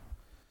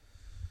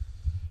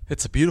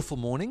It's a beautiful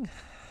morning.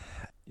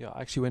 Yeah, I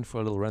actually went for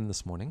a little run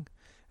this morning.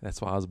 That's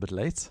why I was a bit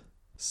late.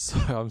 So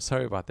I'm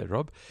sorry about that,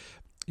 Rob.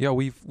 Yeah,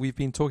 we've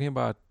been talking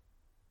about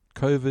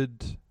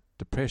COVID,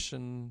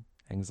 depression,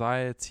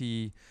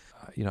 anxiety.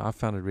 I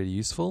found it really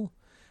useful.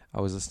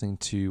 I was listening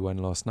to one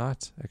last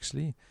night,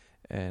 actually,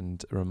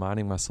 and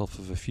reminding myself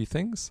of a few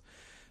things.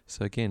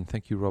 So again,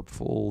 thank you, Rob,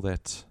 for all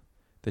that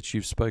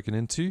you've spoken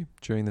into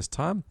during this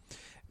time.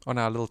 On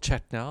our little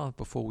chat now,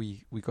 before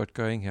we got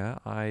going here,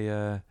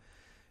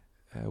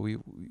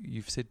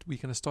 you've said we're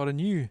going to start a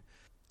new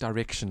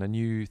direction, a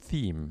new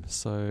theme.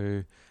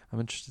 So I'm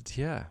interested to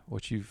hear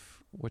what you're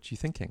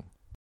thinking.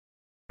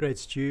 Great,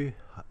 Stu.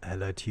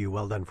 Hello to you.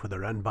 Well done for the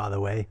run, by the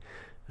way.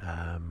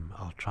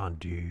 I'll try and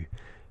do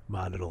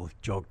my little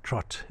jog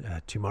trot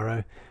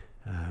tomorrow,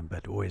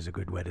 but always a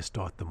good way to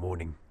start the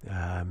morning.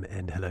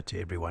 And hello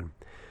to everyone.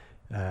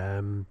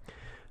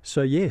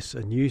 So yes,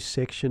 a new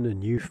section, a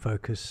new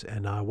focus,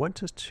 and I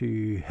want us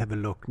to have a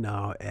look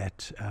now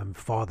at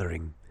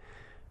fathering.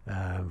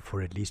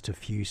 For at least a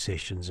few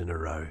sessions in a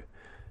row.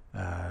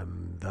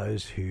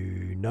 Those who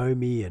know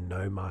me and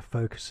know my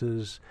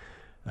focuses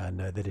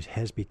know that it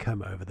has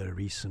become over the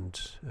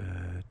recent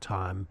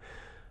time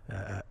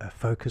a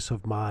focus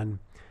of mine,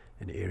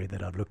 an area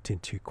that I've looked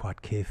into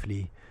quite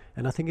carefully,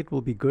 and I think it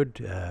will be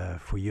good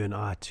for you and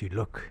I to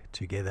look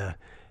together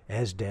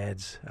as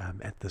dads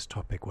at this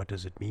topic. What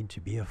does it mean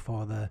to be a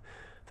father,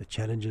 the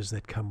challenges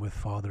that come with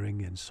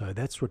fathering, and so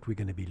that's what we're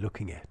going to be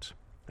looking at.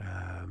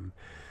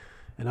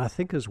 And I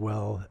think as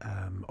well,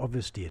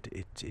 obviously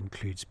it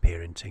includes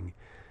parenting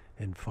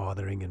and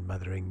fathering and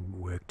mothering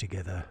work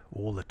together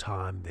all the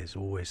time. There's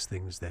always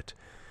things that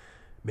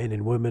men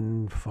and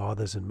women,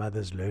 fathers and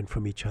mothers learn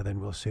from each other,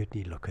 and we'll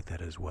certainly look at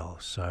that as well.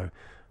 So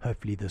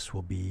hopefully this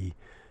will be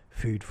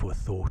food for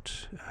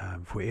thought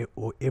for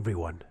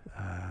everyone,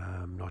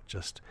 not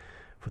just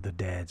for the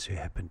dads who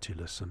happen to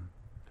listen.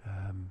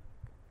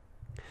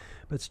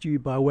 But Stu,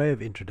 by way of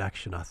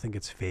introduction, I think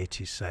it's fair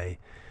to say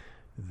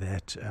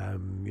that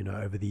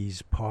over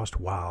these past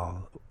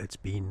while, it's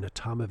been a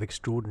time of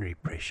extraordinary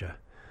pressure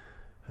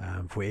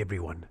for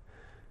everyone.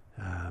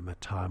 A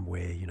time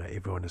where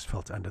everyone has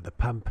felt under the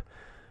pump,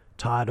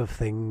 tired of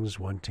things,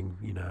 wanting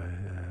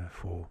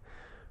for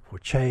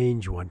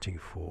change, wanting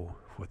for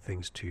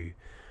things to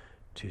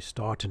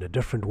start in a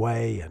different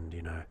way, and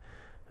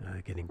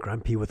getting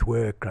grumpy with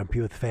work,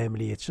 grumpy with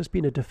family. It's just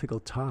been a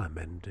difficult time,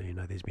 and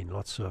there's been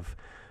lots of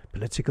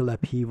political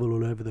upheaval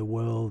all over the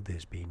world.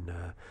 There's been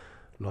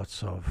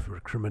lots of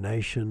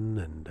recrimination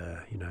and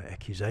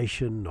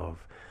accusation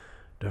of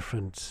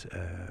different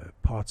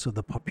parts of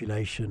the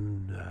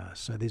population.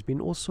 So there's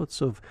been all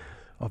sorts of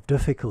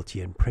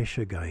difficulty and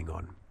pressure going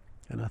on.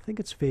 And I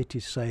think it's fair to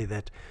say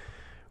that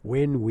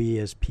when we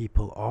as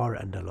people are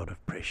under a lot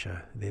of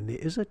pressure, then there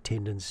is a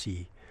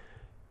tendency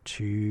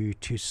to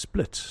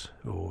split,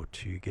 or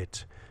to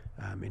get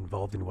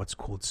involved in what's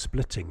called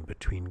splitting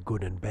between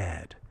good and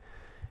bad,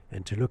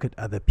 and to look at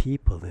other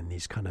people in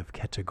these kind of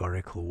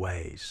categorical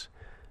ways.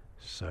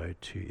 So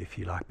to, if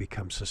you like,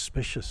 become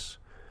suspicious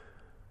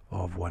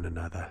of one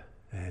another,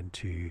 and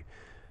to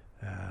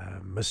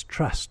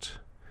mistrust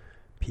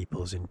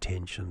people's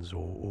intentions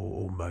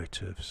or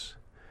motives.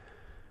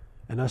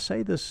 And I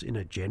say this in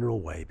a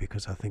general way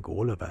because I think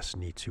all of us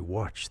need to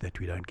watch that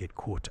we don't get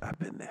caught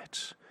up in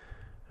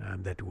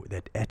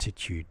that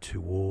attitude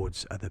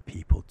towards other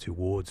people,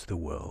 towards the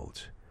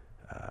world,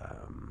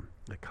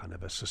 a kind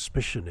of a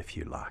suspicion, if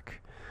you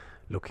like,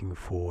 looking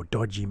for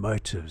dodgy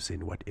motives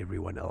in what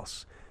everyone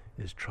else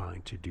is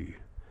trying to do,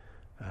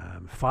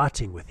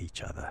 fighting with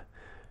each other,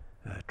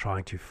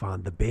 trying to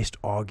find the best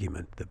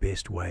argument, the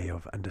best way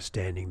of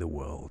understanding the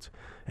world,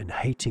 and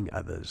hating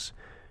others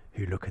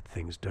who look at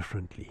things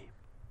differently.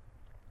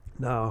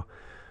 Now,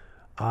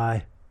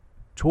 I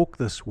talk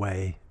this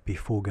way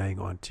before going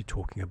on to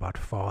talking about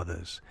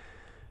fathers,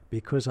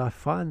 because I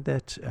find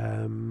that,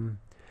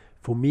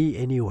 for me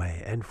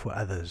anyway, and for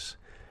others,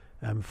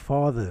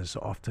 fathers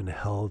are often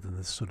held in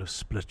this sort of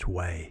split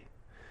way.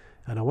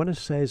 And I want to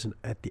say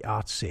at the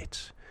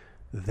outset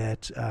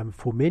that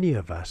for many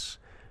of us,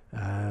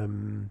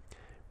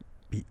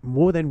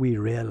 more than we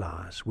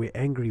realize, we're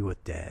angry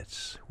with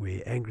dads.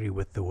 We're angry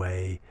with the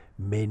way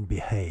men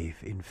behave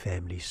in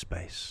family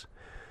space.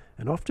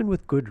 And often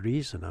with good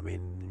reason. I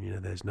mean,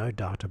 there's no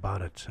doubt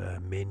about it.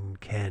 Men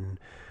can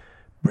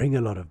bring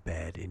a lot of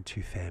bad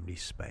into family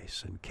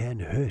space and can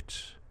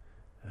hurt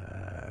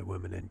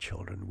women and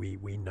children.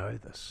 We know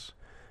this.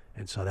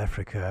 In South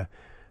Africa,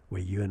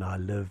 where you and I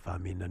live, I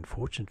mean,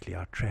 unfortunately,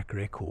 our track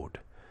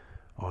record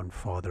on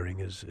fathering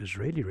is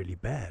really, really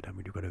bad. I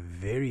mean, we've got a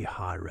very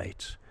high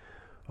rate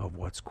of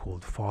what's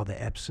called father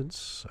absence,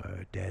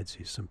 so dads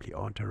who simply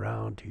aren't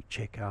around, who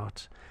check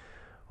out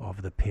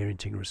of the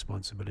parenting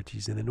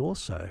responsibilities. And then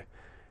also,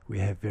 we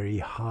have very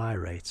high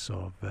rates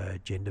of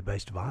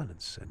gender-based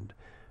violence and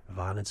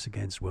violence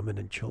against women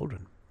and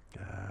children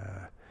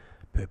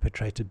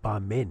perpetrated by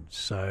men.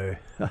 So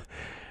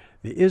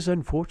there is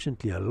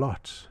unfortunately a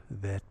lot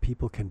that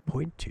people can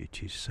point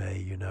to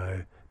say,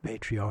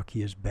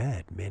 patriarchy is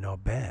bad, men are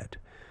bad.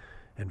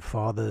 And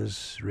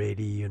fathers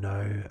really,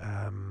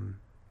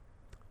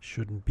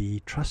 shouldn't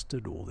be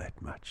trusted all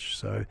that much.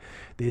 So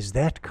there's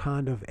that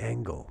kind of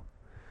angle.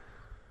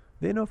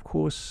 Then, of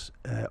course,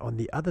 on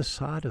the other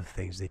side of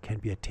things, there can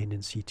be a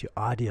tendency to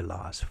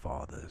idealize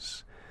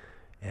fathers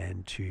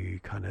and to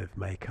kind of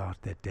make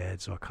out that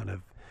dads are kind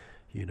of,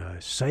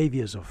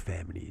 saviors of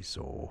families,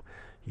 or,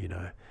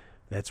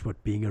 that's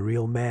what being a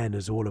real man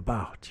is all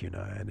about,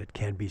 and it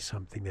can be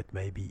something that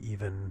maybe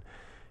even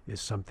is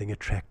something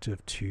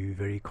attractive to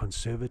very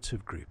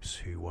conservative groups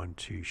who want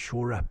to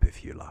shore up,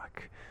 if you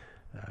like,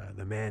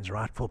 the man's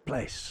rightful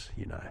place,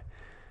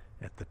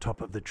 at the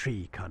top of the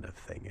tree kind of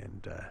thing.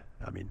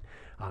 And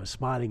I'm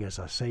smiling as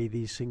I say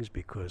these things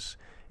because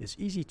it's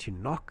easy to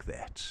knock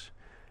that.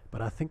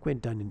 But I think when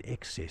done in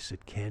excess,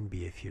 it can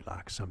be, if you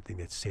like, something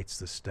that sets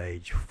the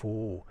stage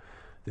for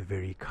the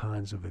very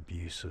kinds of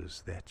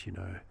abuses that,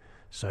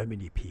 so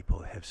many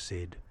people have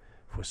said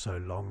for so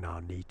long now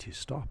need to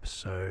stop.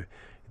 So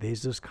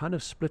there's this kind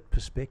of split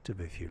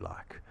perspective, if you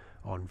like,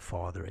 on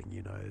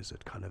fathering. Is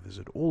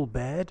it all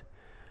bad?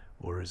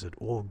 Or is it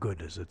all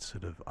good? Is it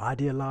sort of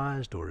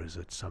idealized, or is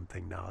it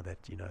something now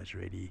that, is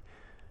really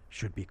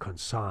should be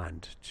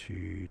consigned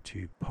to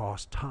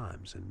past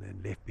times and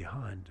then left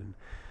behind? And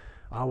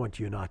I want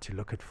you and I to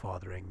look at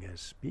fathering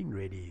as being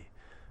really,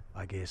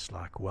 I guess,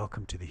 like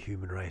welcome to the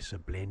human race, a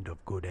blend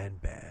of good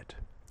and bad.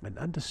 And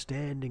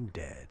understanding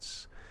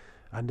dads,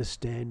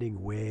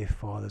 understanding where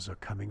fathers are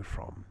coming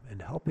from,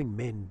 and helping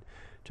men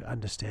to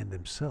understand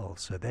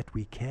themselves so that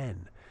we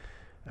can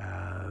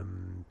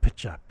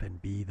pitch up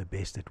and be the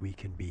best that we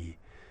can be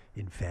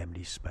in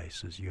family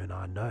spaces. You and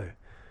I know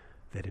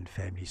that in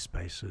family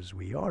spaces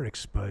we are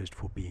exposed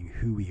for being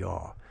who we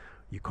are.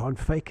 You can't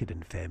fake it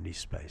in family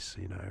space.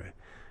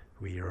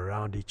 We are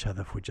around each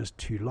other for just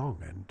too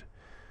long, and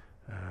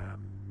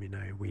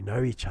we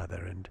know each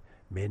other, and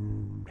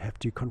men have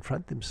to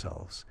confront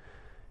themselves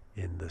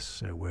in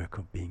this work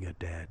of being a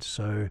dad.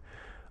 So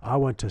I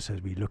want us,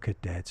 as we look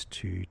at dads,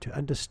 to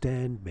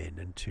understand men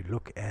and to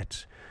look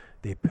at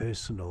their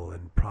personal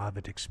and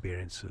private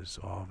experiences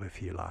of,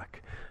 if you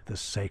like, the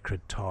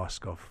sacred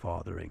task of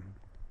fathering.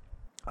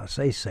 I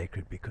say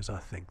sacred because I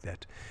think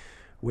that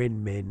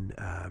when men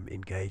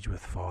engage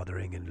with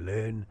fathering and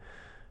learn,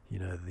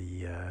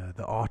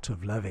 the art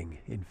of loving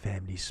in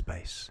family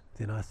space,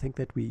 then I think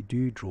that we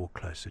do draw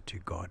closer to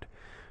God.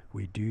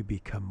 We do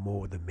become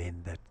more the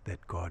men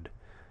that God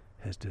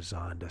has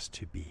designed us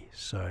to be.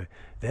 So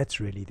that's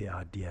really the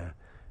idea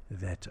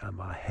that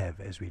I have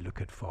as we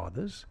look at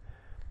fathers.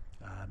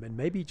 And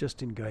maybe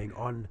just in going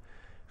on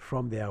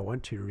from there, I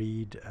want to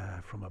read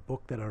from a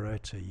book that I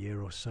wrote a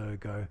year or so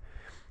ago,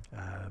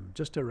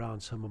 just around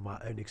some of my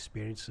own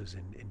experiences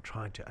in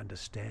trying to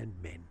understand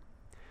men.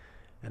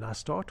 And I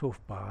start off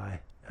by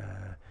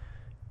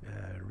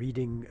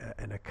reading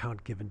an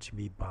account given to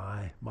me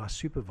by my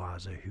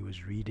supervisor, who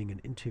was reading an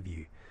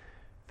interview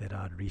that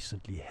I'd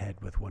recently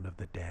had with one of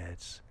the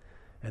dads.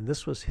 And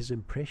this was his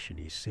impression.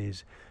 He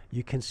says,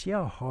 "You can see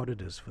how hard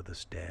it is for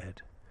this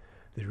dad.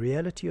 The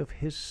reality of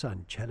his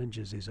son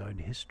challenges his own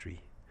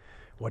history,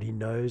 what he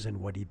knows and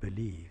what he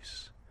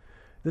believes.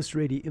 This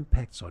really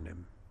impacts on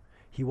him.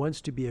 He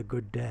wants to be a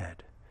good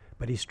dad,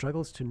 but he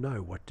struggles to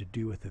know what to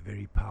do with a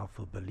very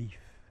powerful belief,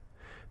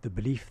 the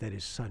belief that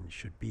his son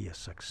should be a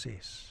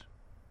success.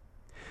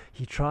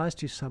 He tries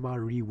to somehow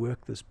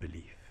rework this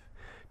belief,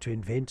 to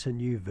invent a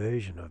new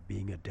version of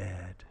being a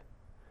dad,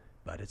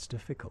 but it's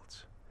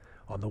difficult.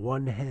 On the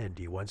one hand,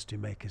 he wants to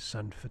make his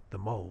son fit the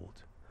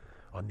mold.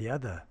 On the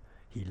other,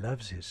 he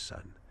loves his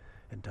son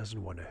and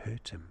doesn't want to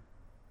hurt him."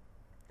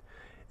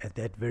 At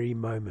that very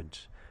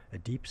moment, a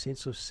deep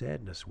sense of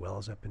sadness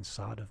wells up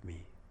inside of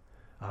me.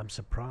 I'm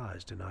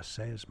surprised, and I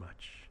say as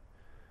much.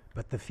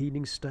 But the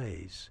feeling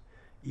stays,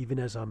 even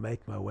as I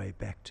make my way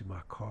back to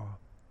my car.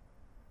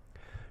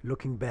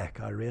 Looking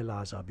back, I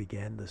realize I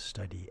began this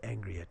study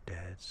angry at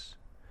dads.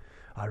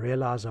 I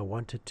realize I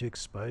wanted to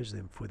expose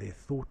them for their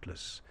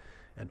thoughtless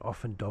and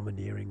often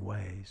domineering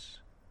ways.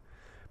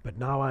 But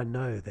now I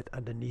know that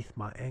underneath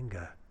my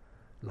anger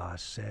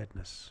lies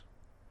sadness.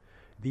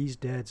 These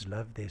dads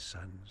love their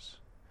sons.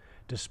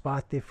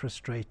 Despite their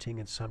frustrating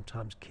and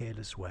sometimes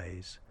careless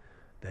ways,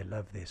 they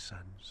love their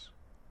sons.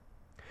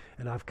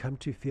 And I've come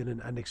to feel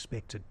an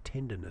unexpected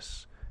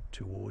tenderness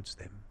towards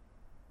them.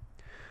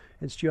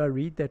 And Stu, I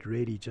read that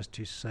really just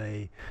to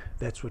say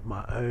that's what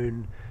my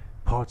own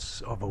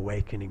parts of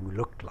awakening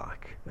looked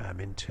like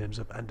in terms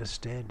of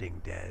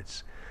understanding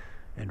dads.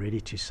 And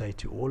really to say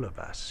to all of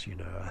us,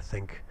 I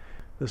think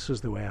this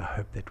is the way I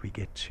hope that we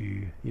get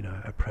to,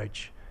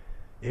 approach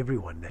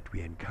everyone that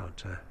we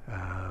encounter.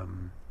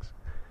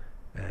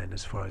 And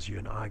as far as you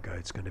and I go,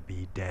 it's going to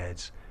be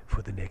dads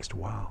for the next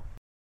while.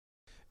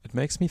 It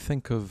makes me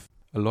think of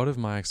a lot of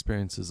my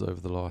experiences over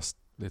the last,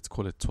 let's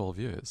call it 12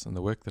 years, and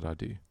the work that I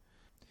do.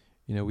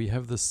 We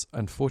have this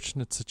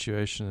unfortunate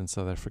situation in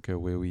South Africa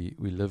where we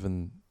live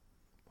in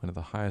one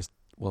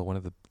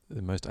of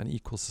the most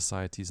unequal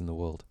societies in the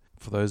world.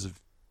 For those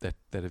that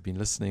have been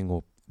listening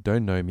or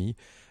don't know me,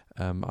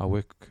 I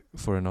work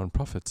for a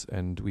non-profit,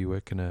 and we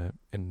work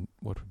in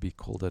what would be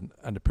called an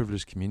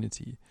underprivileged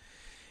community.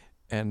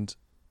 And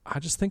I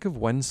just think of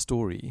one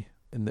story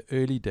in the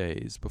early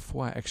days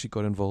before I actually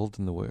got involved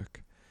in the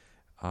work.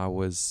 I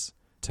was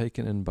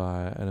taken in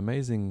by an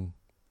amazing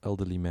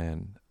elderly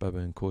man, Baba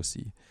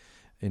Nkosi,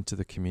 into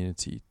the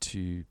community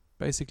to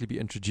basically be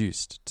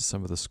introduced to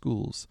some of the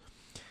schools.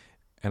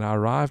 And I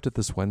arrived at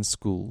this one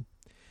school,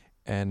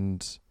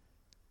 and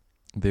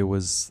there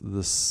was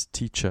this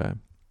teacher.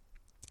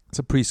 It's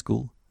a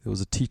preschool. There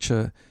was a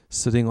teacher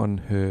sitting on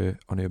her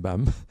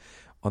bum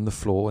on the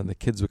floor, and the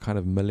kids were kind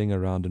of milling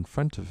around in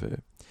front of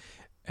her.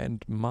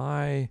 And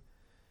my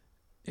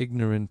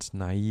ignorant,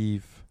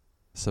 naive,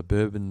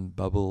 suburban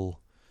bubble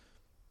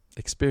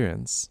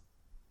experience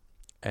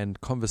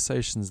and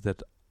conversations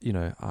that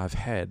I'd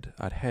had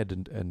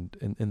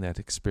and in that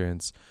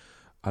experience,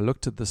 I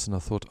looked at this and I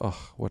thought,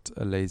 oh, what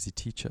a lazy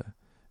teacher,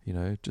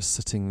 just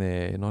sitting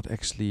there, not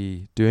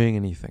actually doing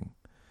anything.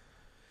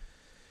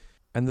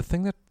 And the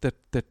thing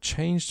that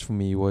changed for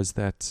me was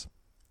that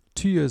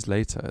 2 years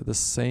later, the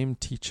same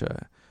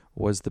teacher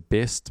was the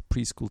best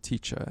preschool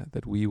teacher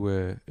that we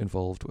were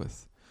involved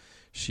with.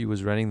 She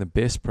was running the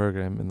best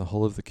program in the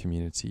whole of the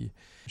community.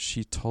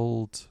 She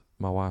told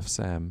my wife,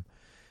 Sam,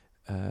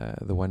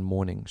 the one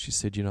morning, she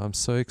said, I'm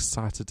so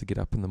excited to get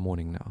up in the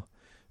morning now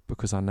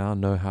because I now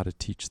know how to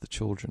teach the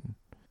children.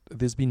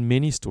 There's been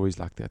many stories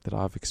like that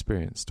I've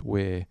experienced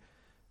where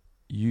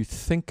you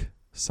think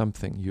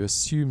something, you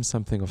assume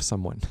something of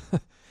someone,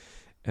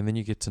 and then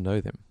you get to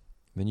know them.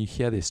 And then you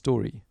hear their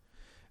story,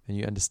 and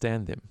you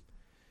understand them,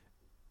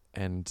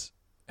 and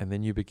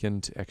then you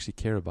begin to actually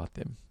care about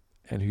them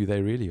and who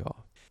they really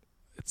are.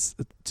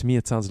 To me,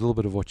 it sounds a little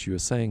bit of what you were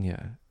saying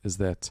here, is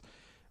that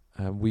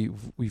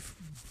we've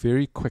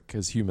very quick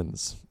as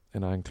humans,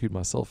 and I include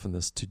myself in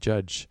this, to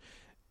judge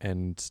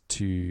and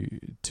to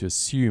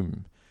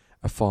assume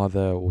a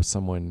father or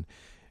someone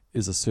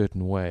is a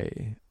certain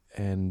way.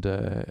 And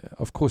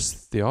of course,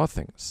 there are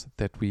things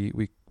that we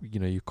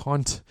you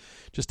can't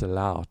just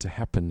allow to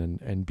happen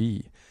and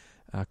be.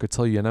 I could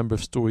tell you a number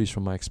of stories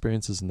from my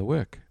experiences in the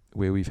work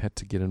where we've had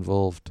to get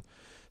involved,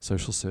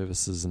 social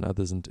services and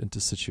others, into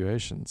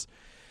situations.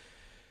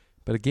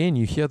 But again,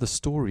 you hear the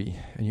story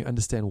and you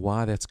understand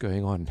why that's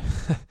going on,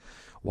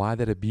 why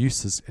that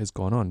abuse has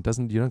gone on.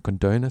 You don't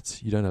condone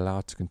it, you don't allow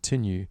it to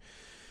continue,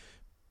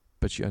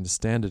 but you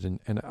understand it.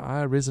 And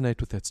I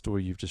resonate with that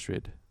story you've just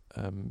read,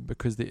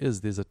 because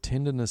there's a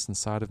tenderness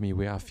inside of me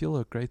where I feel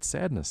a great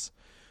sadness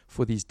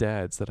for these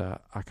dads that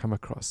I come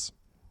across,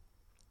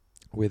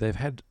 where they've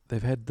had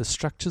the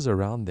structures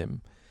around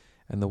them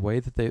and the way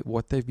that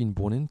what they've been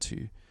born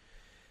into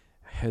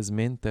has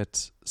meant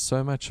that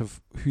so much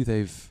of who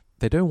they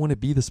don't want to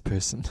be this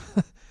person,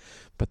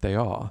 but they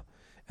are,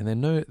 and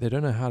they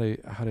don't know how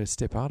to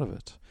step out of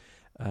it.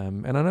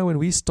 And I know when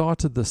we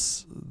started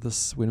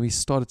when we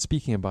started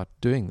speaking about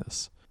doing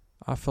this,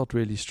 I felt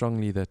really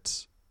strongly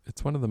that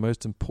it's one of the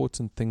most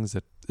important things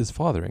that is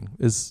fathering,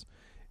 is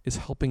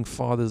helping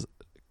fathers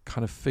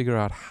kind of figure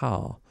out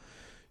how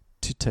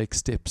to take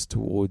steps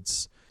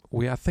towards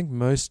where I think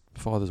most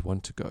fathers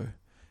want to go,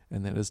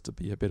 and that is to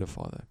be a better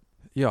father.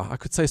 Yeah, I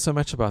could say so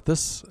much about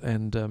this,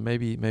 and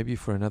maybe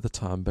for another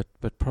time,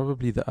 but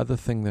probably the other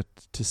thing that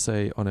to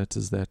say on it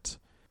is that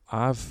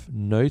I've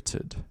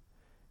noted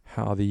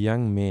how the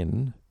young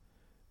men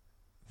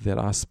that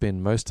I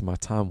spend most of my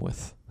time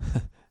with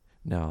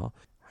now,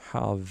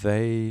 how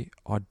they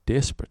are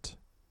desperate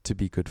to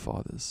be good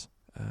fathers.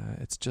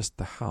 It's just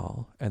the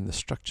how and the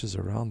structures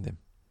around them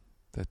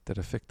that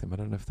affect them. I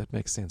don't know if that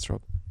makes sense,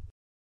 Rob.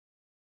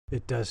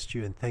 It does,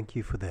 Stu, and thank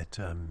you for that.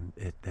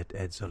 That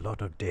adds a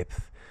lot of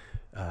depth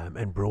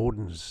and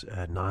broadens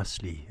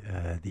nicely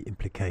the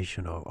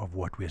implication of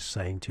what we're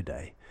saying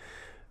today.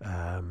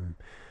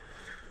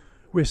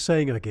 We're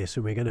saying, I guess,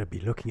 and we're going to be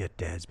looking at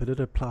dads, but it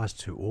applies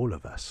to all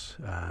of us,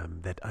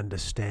 that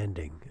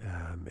understanding,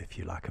 if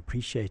you like,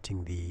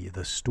 appreciating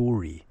the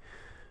story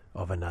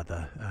of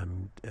another,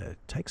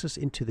 takes us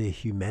into their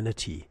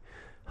humanity,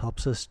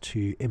 helps us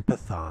to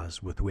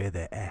empathize with where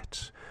they're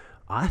at.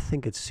 I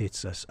think it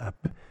sets us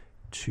up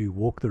to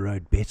walk the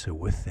road better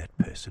with that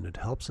person. It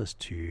helps us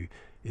to,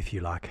 if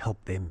you like,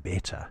 help them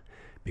better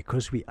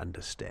because we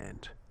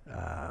understand.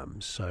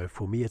 So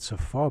for me, it's a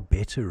far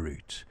better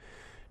route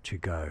to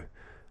go.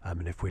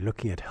 And if we're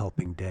looking at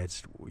helping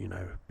dads,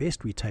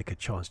 best we take a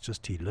chance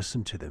just to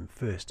listen to them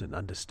first and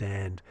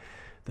understand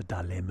the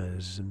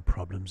dilemmas and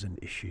problems and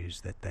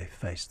issues that they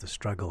face, the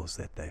struggles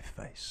that they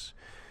face.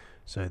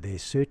 So there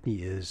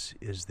certainly is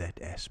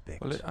that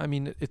aspect. Well, I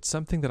mean, it's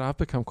something that I've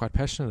become quite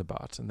passionate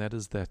about, and that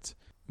is that,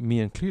 me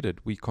included,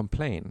 we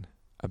complain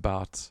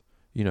about,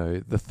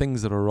 the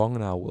things that are wrong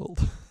in our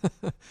world.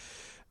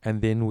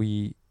 And then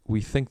we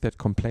think that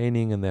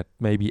complaining and that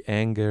maybe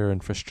anger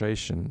and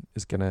frustration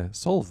is going to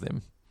solve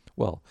them.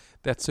 Well,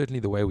 that's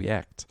certainly the way we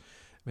act.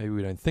 Maybe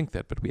we don't think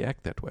that, but we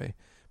act that way.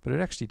 But it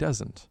actually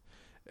doesn't.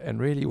 And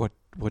really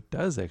what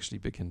does actually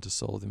begin to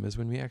solve them is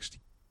when we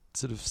actually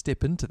sort of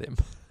step into them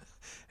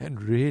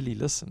and really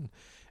listen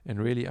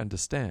and really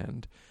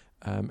understand.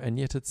 And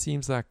yet it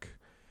seems like,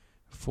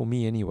 for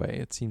me anyway,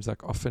 it seems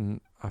like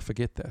often I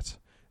forget that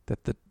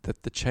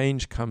the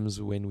change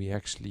comes when we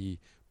actually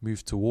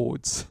move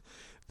towards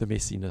the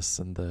messiness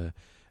and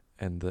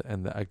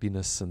the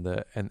ugliness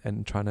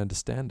and trying to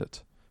understand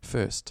it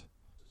first.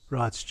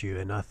 Right, Stu,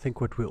 and I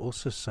think what we're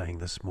also saying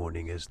this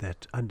morning is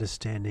that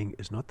understanding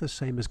is not the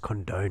same as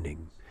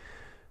condoning.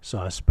 So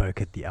I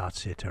spoke at the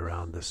outset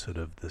around this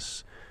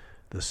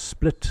the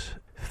split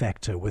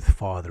factor with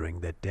fathering,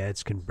 that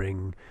dads can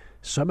bring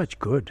so much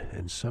good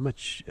and so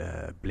much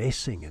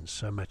blessing and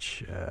so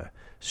much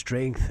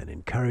strength and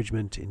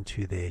encouragement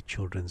into their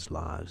children's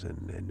lives,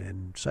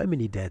 and so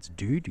many dads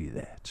do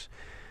that.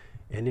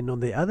 And then on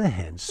the other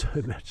hand,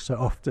 so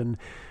often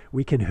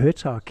we can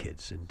hurt our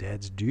kids, and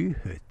dads do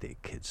hurt their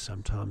kids,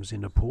 sometimes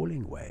in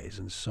appalling ways.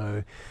 And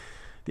so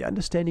the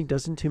understanding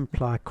doesn't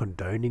imply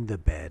condoning the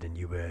bad. And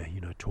you were,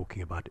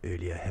 talking about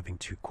earlier having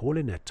to call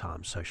in at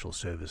times social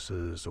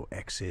services or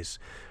access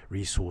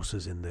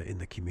resources in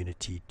the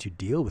community to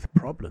deal with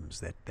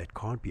problems that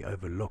can't be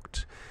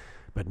overlooked.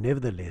 But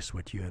nevertheless,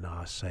 what you and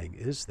I are saying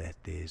is that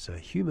there's a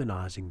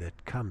humanizing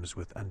that comes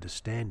with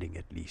understanding,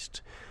 at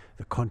least,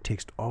 the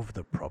context of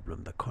the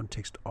problem, the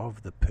context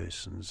of the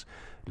person's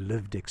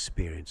lived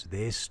experience,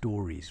 their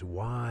stories,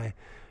 why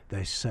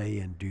they say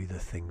and do the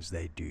things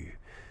they do.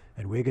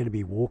 And we're going to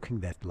be walking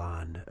that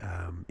line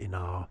in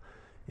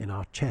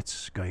our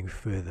chats going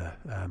further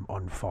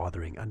on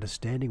fathering,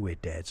 understanding where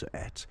dads are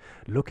at,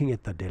 looking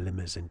at the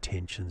dilemmas and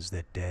tensions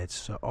that dads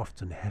so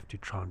often have to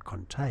try and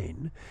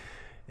contain,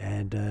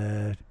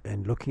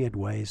 and looking at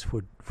ways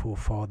for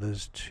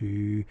fathers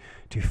to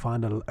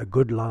find a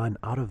good line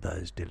out of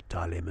those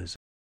dilemmas.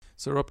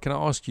 So, Rob, can I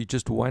ask you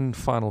just one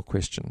final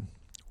question?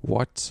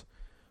 What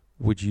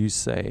would you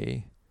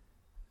say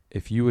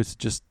if you were to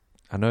just,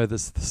 I know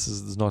this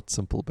is not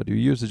simple, but if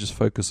you were to just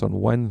focus on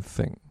one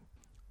thing,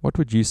 what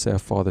would you say a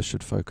father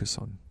should focus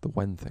on? The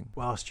one thing.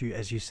 Whilst you,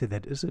 as you said,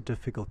 that is a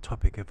difficult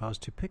topic. If I was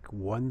to pick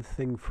one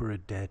thing for a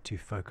dad to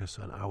focus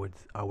on,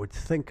 I would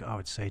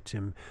say to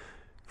him,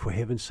 for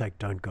heaven's sake,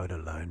 don't go it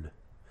alone.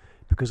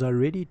 Because I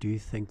really do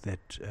think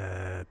that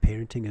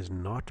parenting is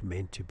not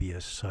meant to be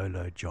a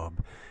solo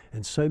job.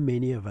 And so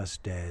many of us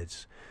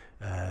dads,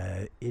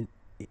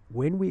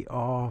 when we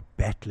are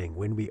battling,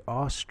 when we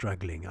are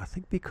struggling, I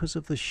think because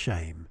of the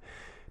shame,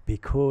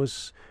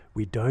 because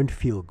we don't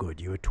feel good.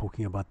 You were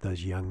talking about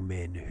those young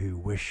men who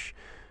wish,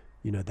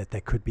 that they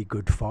could be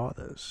good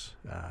fathers,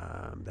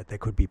 that they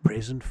could be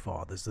present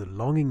fathers. The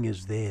longing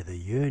is there, the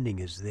yearning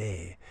is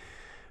there.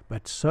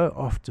 But so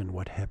often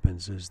what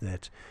happens is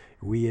that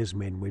we as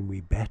men, when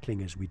we're battling,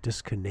 is we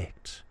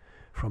disconnect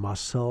from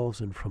ourselves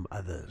and from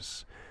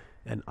others.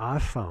 And I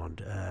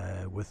found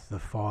with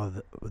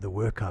the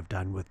work I've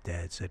done with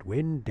dads, that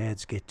when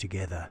dads get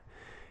together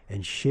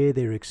and share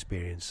their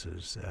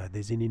experiences,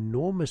 there's an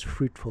enormous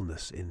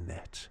fruitfulness in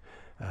that.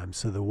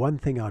 So the one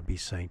thing I'd be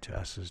saying to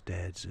us as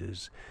dads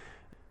is,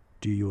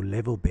 do your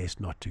level best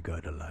not to go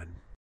it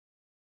alone.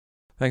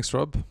 Thanks,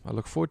 Rob. I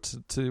look forward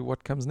to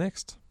what comes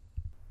next.